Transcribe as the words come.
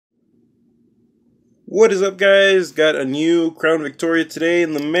What is up, guys? Got a new Crown Victoria today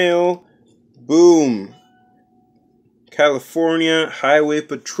in the mail. Boom. California Highway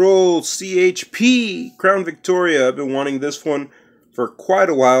Patrol CHP Crown Victoria. I've been wanting this one for quite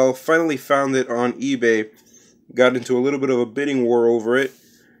a while. Finally found it on eBay. Got into a little bit of a bidding war over it.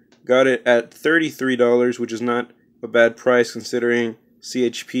 Got it at $33, which is not a bad price considering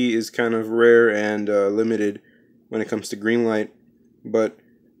CHP is kind of rare and limited when it comes to Greenlight. But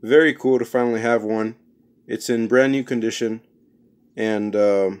very cool to finally have one. It's in brand new condition, and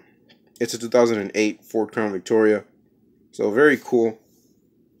it's a 2008 Ford Crown Victoria. So very cool.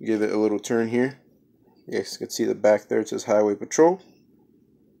 Give it a little turn here. You guys can see the back there. It says Highway Patrol.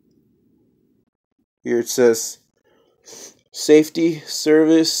 Here it says Safety,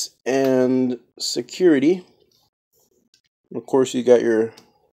 Service, and Security. Of course, you got your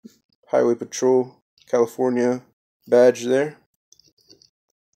Highway Patrol California badge there.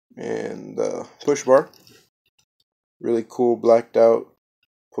 And the push bar. Really cool blacked out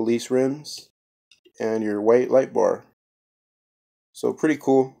police rims. And your white light bar. So pretty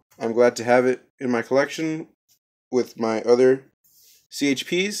cool. I'm glad to have it in my collection with my other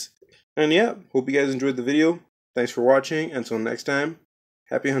CHPs. And yeah, hope you guys enjoyed the video. Thanks for watching. Until next time,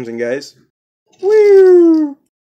 happy hunting, guys. Woo!